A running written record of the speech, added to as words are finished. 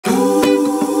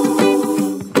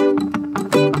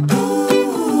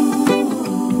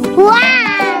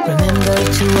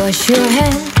wash your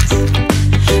hands.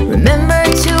 Remember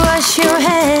to wash your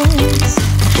hands.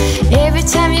 Every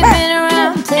time you've been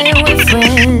around playing with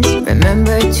friends,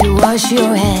 remember to wash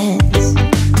your hands.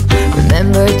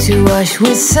 Remember to wash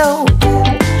with soap.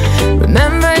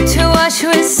 Remember to wash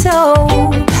with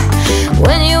soap.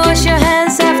 When you wash your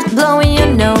hands after blowing your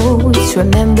nose,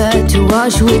 remember to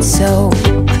wash with soap.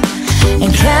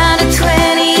 And count to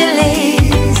 20 at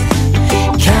least.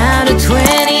 Count to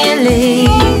 20 at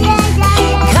least.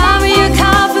 Cover your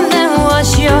cough and then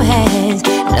wash your hands.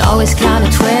 And always count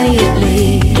to 20 at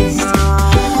least.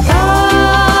 Oh,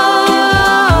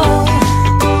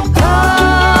 oh, oh.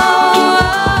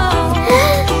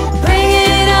 Bring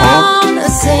it on,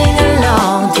 sing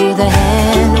along to the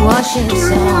hand-washing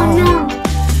song.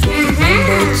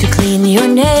 Remember to clean your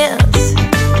nails.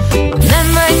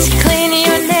 Remember to clean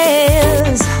your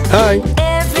nails. Hi.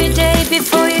 Every day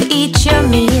before you eat your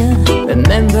meal,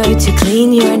 remember to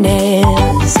clean your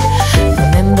nails.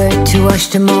 Remember to wash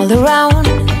them all around.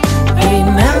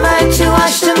 Remember to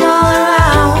wash them all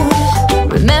around.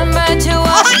 Remember to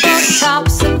wash those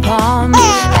tops and palms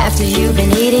after you've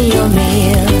been eating your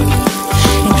meal.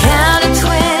 And count to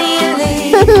 20 at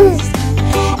least.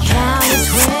 Count to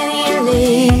 20 at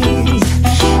least.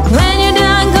 When you're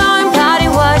done going potty,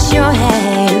 wash your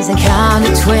hands and count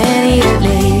to 20 at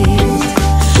least.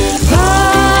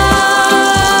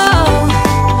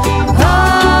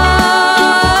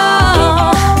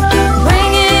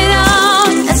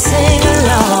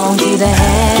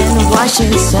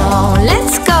 Handwashing song.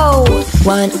 Let's go.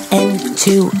 1 and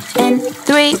 2 and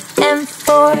 3 and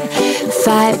 4,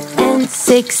 5 and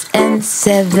 6 and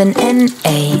 7 and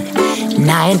 8,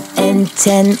 9 and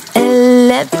 10,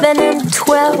 11 and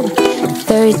 12,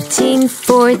 13,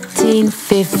 14,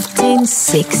 15,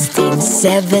 16,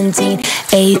 17,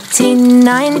 18,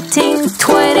 19,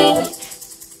 20.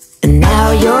 And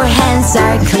now your hands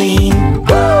are clean.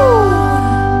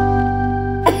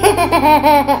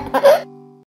 Woo!